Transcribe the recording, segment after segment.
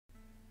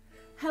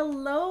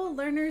Hello,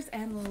 learners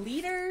and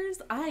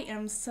leaders. I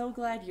am so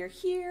glad you're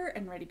here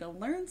and ready to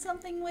learn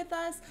something with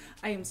us.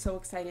 I am so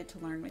excited to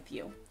learn with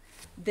you.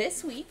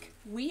 This week,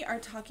 we are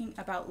talking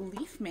about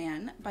Leaf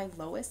Man by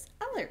Lois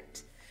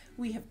Ellert.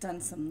 We have done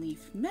some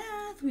leaf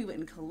math, we went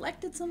and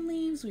collected some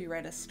leaves, we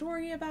read a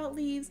story about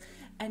leaves,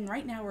 and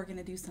right now we're going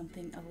to do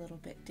something a little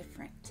bit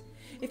different.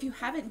 If you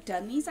haven't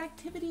done these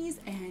activities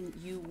and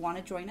you want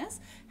to join us,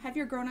 have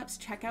your grown-ups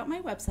check out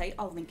my website.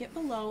 I'll link it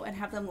below and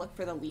have them look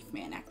for the Leaf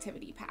Man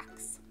activity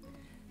packs.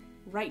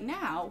 Right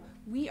now,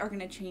 we are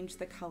going to change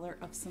the color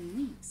of some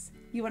leaves.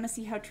 You want to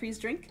see how trees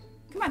drink?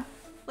 Come on,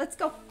 let's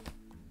go.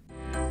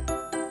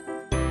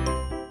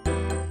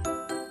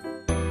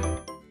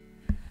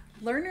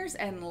 Learners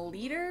and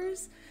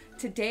leaders,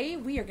 today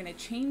we are going to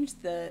change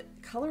the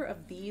color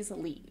of these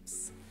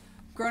leaves.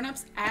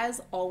 Grown-ups,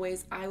 as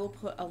always, I will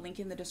put a link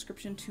in the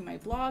description to my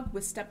blog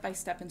with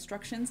step-by-step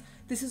instructions.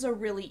 This is a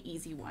really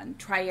easy one.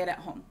 Try it at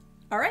home.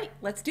 All right,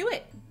 let's do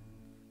it.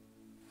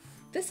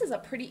 This is a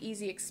pretty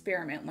easy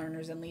experiment,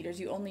 learners and leaders.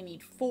 You only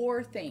need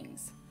 4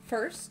 things.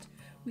 First,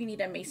 we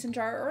need a mason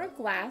jar or a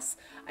glass.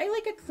 I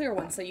like a clear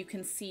one so you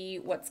can see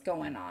what's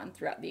going on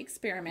throughout the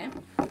experiment.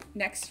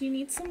 Next, you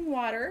need some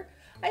water.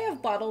 I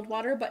have bottled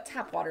water, but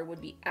tap water would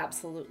be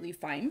absolutely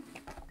fine.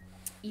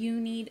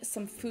 You need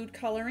some food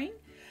coloring.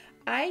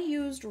 I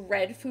used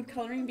red food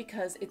coloring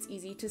because it's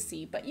easy to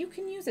see, but you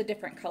can use a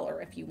different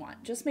color if you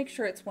want. Just make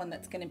sure it's one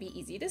that's going to be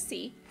easy to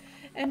see.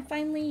 And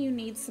finally, you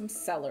need some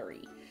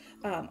celery.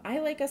 I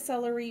like a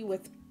celery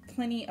with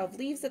plenty of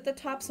leaves at the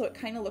top, so it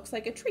kind of looks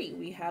like a tree.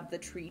 We have the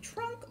tree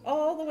trunk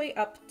all the way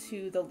up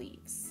to the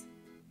leaves.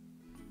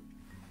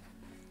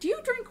 Do you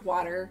drink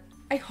water?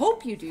 I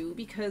hope you do,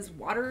 because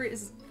water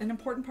is an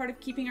important part of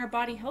keeping our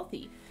body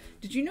healthy.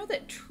 Did you know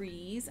that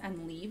trees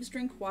and leaves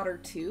drink water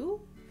too?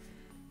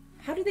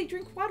 How do they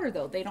drink water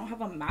though? They don't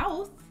have a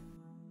mouth.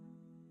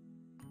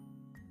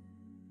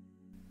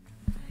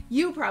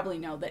 You probably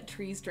know that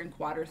trees drink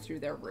water through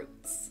their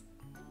roots.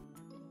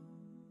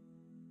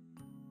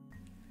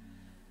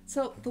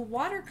 So the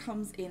water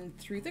comes in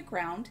through the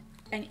ground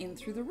and in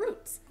through the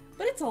roots.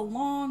 But it's a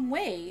long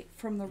way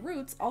from the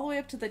roots all the way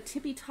up to the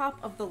tippy top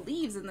of the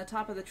leaves in the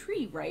top of the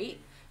tree, right?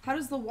 How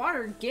does the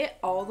water get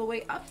all the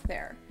way up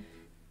there?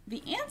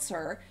 The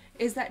answer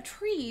is that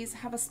trees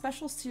have a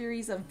special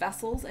series of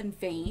vessels and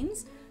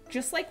veins,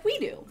 just like we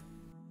do.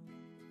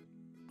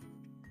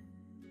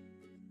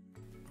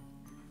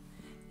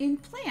 In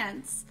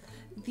plants,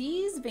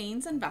 these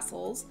veins and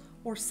vessels,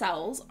 or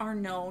cells, are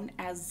known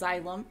as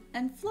xylem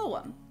and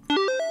phloem.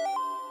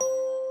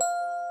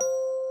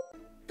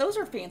 Those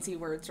are fancy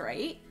words,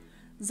 right?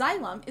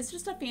 Xylem is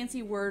just a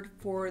fancy word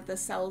for the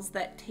cells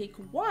that take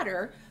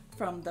water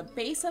from the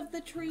base of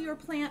the tree or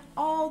plant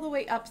all the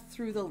way up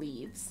through the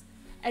leaves.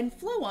 And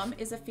phloem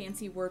is a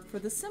fancy word for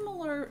the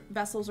similar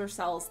vessels or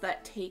cells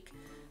that take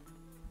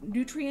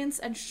nutrients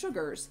and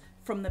sugars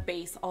from the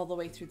base all the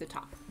way through the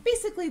top.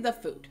 Basically the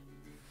food.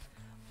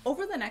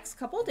 Over the next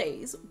couple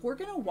days, we're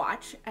going to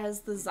watch as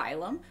the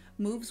xylem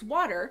moves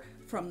water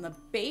from the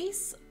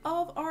base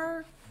of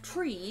our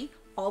tree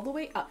all the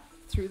way up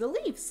through the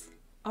leaves.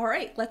 All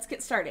right, let's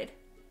get started.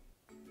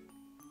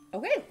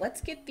 Okay,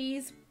 let's get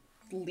these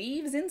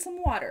leaves in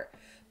some water.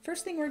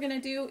 First thing we're going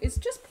to do is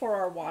just pour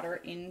our water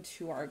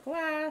into our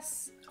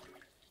glass.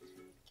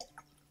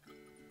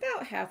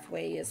 About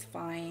halfway is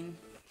fine.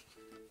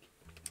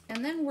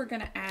 And then we're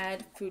going to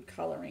add food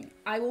coloring.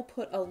 I will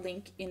put a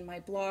link in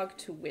my blog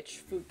to which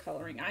food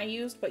coloring I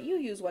used, but you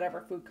use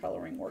whatever food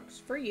coloring works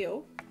for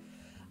you.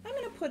 I'm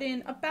going to put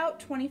in about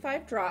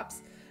 25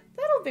 drops.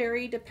 That'll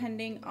vary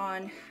depending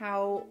on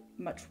how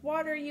much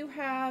water you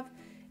have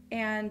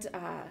and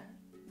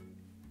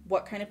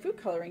what kind of food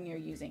coloring you're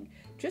using.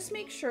 Just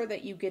make sure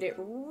that you get it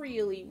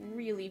really,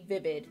 really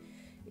vivid.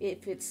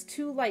 If it's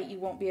too light, you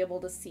won't be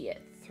able to see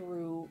it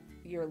through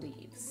your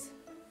leaves.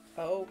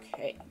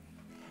 Okay,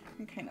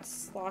 I'm kind of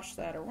slosh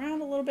that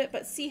around a little bit,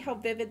 but see how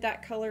vivid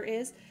that color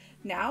is?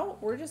 Now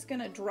we're just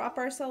gonna drop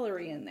our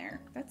celery in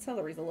there. That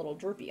celery's a little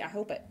droopy. I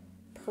hope it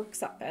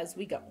perks up as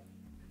we go.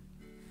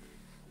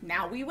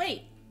 Now we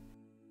wait.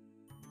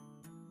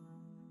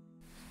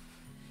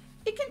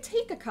 It can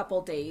take a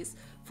couple days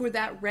for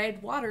that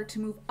red water to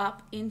move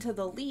up into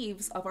the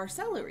leaves of our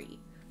celery.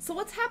 So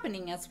what's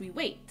happening as we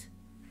wait?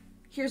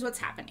 Here's what's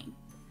happening.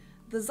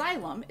 The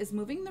xylem is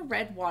moving the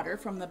red water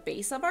from the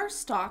base of our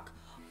stalk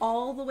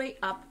all the way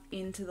up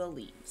into the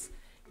leaves.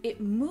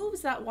 It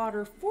moves that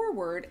water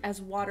forward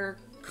as water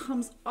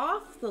comes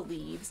off the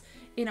leaves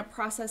in a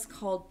process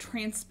called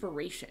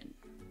transpiration.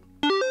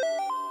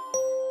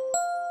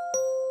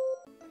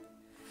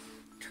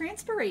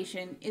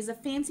 Transpiration is a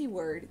fancy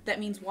word that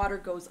means water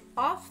goes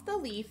off the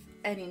leaf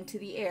and into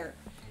the air.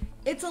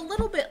 It's a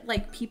little bit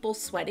like people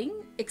sweating,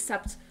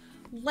 except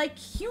like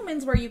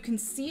humans where you can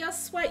see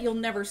us sweat, you'll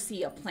never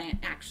see a plant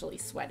actually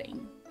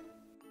sweating.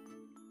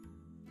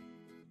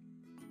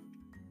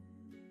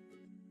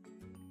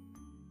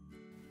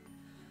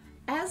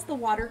 As the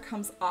water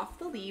comes off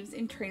the leaves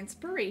in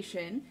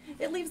transpiration,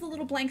 it leaves a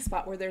little blank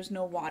spot where there's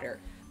no water.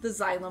 The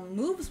xylem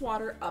moves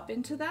water up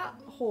into that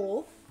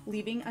hole,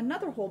 leaving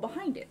another hole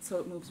behind it. So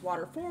it moves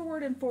water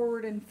forward and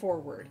forward and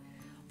forward,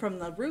 from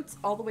the roots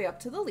all the way up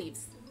to the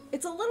leaves.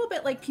 It's a little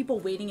bit like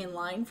people waiting in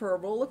line for a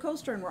roller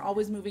coaster and we're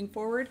always moving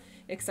forward,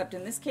 except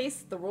in this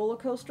case, the roller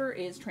coaster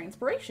is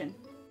transpiration.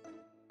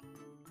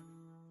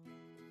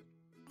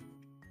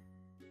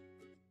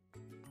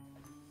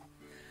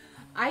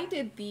 I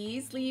did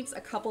these leaves a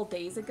couple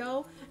days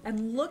ago,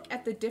 and look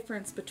at the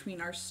difference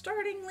between our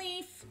starting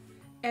leaf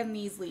and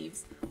these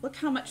leaves. Look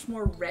how much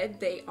more red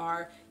they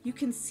are. You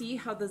can see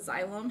how the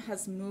xylem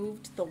has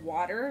moved the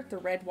water, the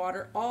red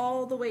water,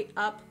 all the way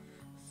up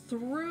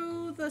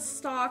through the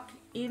stalk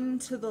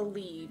into the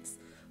leaves.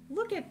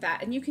 Look at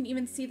that. And you can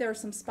even see there are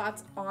some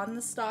spots on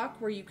the stalk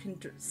where you can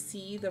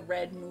see the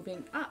red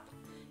moving up.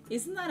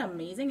 Isn't that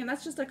amazing? And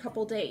that's just a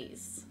couple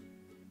days.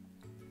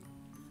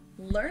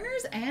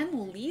 Learners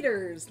and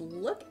leaders,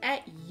 look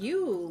at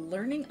you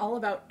learning all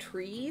about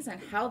trees and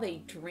how they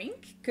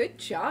drink. Good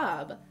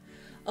job.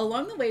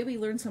 Along the way, we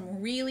learned some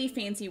really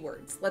fancy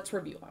words. Let's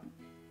review them.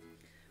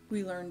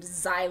 We learned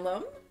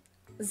xylem.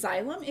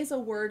 Xylem is a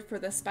word for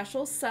the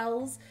special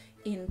cells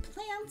in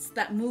plants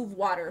that move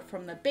water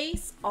from the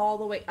base all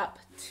the way up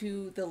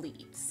to the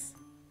leaves.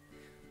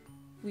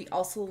 We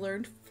also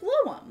learned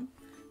phloem.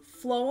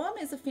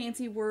 Phloem is a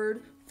fancy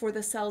word for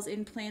the cells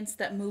in plants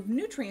that move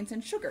nutrients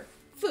and sugar,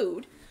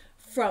 food,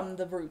 from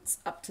the roots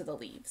up to the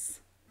leaves.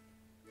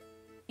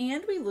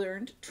 And we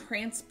learned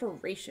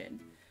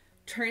transpiration.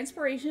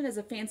 Transpiration is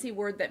a fancy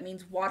word that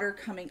means water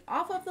coming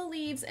off of the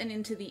leaves and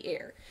into the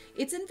air.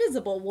 It's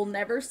invisible, we'll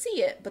never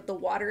see it, but the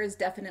water is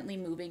definitely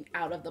moving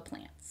out of the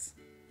plants.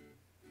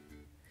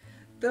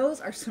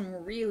 Those are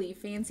some really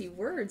fancy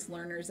words,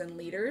 learners and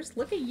leaders.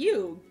 Look at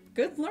you,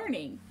 good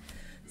learning.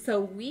 So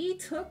we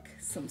took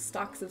some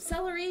stalks of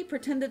celery,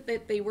 pretended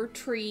that they were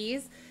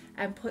trees,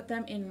 and put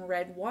them in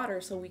red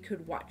water so we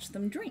could watch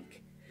them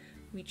drink.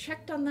 We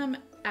checked on them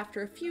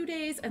after a few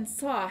days and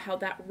saw how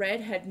that red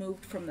had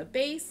moved from the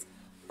base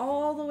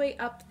all the way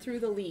up through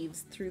the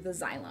leaves, through the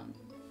xylem.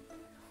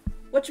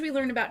 What should we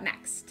learn about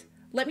next?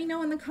 Let me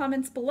know in the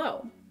comments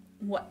below.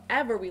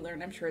 Whatever we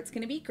learn, I'm sure it's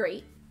going to be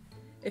great.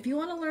 If you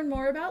want to learn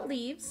more about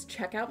leaves,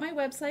 check out my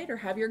website or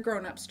have your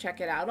grown-ups check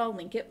it out. I'll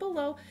link it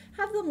below.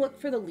 Have them look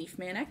for the Leaf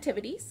Man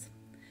activities.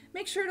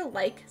 Make sure to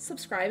like,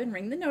 subscribe, and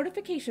ring the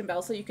notification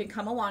bell so you can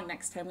come along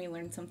next time we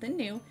learn something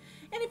new.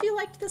 And if you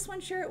liked this one,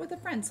 share it with a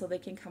friend so they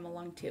can come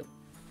along too.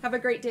 Have a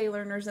great day,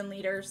 learners and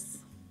leaders.